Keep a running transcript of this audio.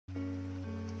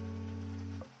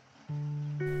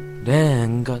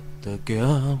Dan got the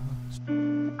girl.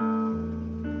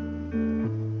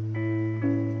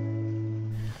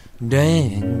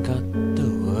 Dan got the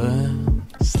world.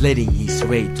 Sledding his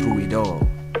way through it all.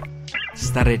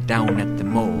 Started down at the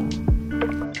mall.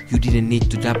 You didn't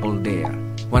need to double dare.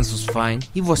 Once was fine,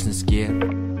 he wasn't scared.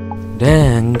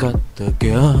 Dan got the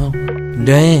girl.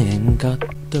 Dan got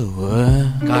the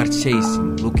world. Car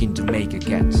chasing, looking to make a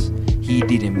catch. He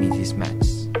didn't meet his match.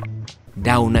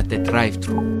 Down at the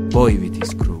drive-thru, boy with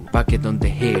his crew. Bucket on the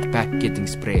head, back getting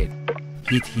spread.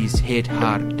 Hit his head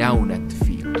hard down at the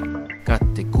field. Got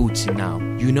the Gucci now,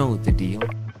 you know the deal.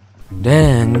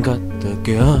 Dan got the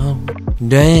girl.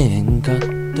 Dan got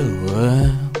the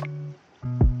world.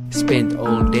 Spent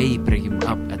all day breaking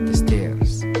up at the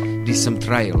stairs. Did some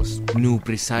trials, knew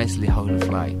precisely how to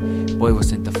fly. Boy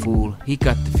wasn't a fool, he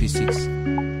got the physics.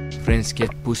 Friends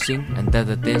kept pushing and that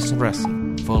attention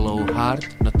rushing. Follow heart,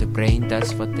 not the brain,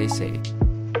 that's what they say.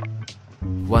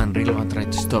 One real one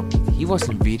tried to stop it, he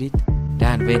wasn't with it.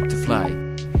 Dan went to fly,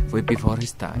 way before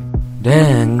his time.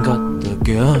 Dan got the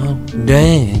girl.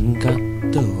 Dan got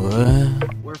the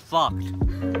world. We're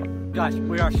fucked. Guys,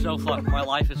 we are so fucked. My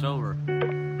life is over.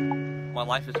 My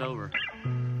life is over.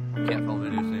 I can't film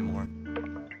videos anymore.